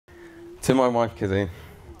To my wife, Kizzy,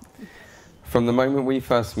 from the moment we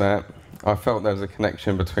first met, I felt there was a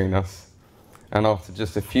connection between us. And after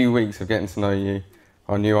just a few weeks of getting to know you,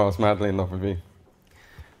 I knew I was madly in love with you.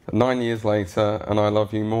 9 years later, and I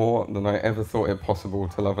love you more than I ever thought it possible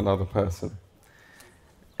to love another person.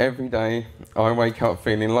 Every day, I wake up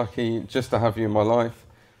feeling lucky just to have you in my life,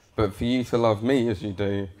 but for you to love me as you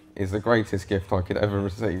do is the greatest gift I could ever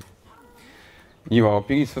receive. You are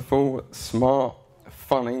beautiful, smart,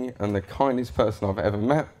 funny, and the kindest person I've ever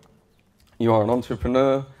met. You are an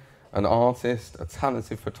entrepreneur, an artist, a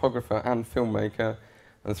talented photographer and filmmaker,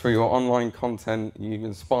 and through your online content, you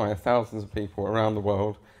inspire thousands of people around the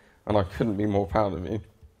world, and I couldn't be more proud of you.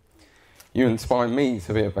 You inspire me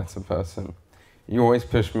to be a better person. You always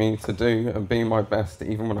push me to do and be my best,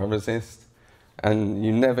 even when I resist, and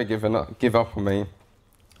you never give up on me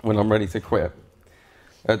when I'm ready to quit.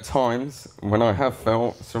 At times, when I have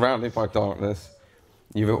felt surrounded by darkness,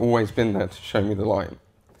 you've always been there to show me the light.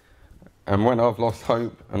 And when I've lost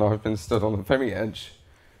hope and I've been stood on the very edge,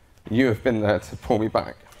 you have been there to pull me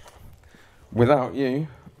back. Without you,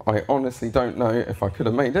 I honestly don't know if I could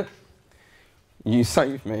have made it. You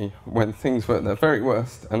saved me when things were at their very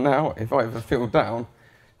worst, and now if I ever feel down,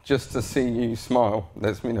 just to see you smile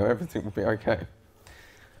lets me know everything will be okay.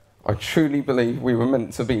 I truly believe we were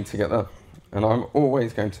meant to be together, and I'm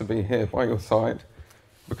always going to be here by your side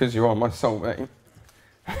because you are my soulmate.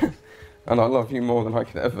 And I love you more than I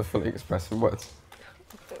could ever fully express in words.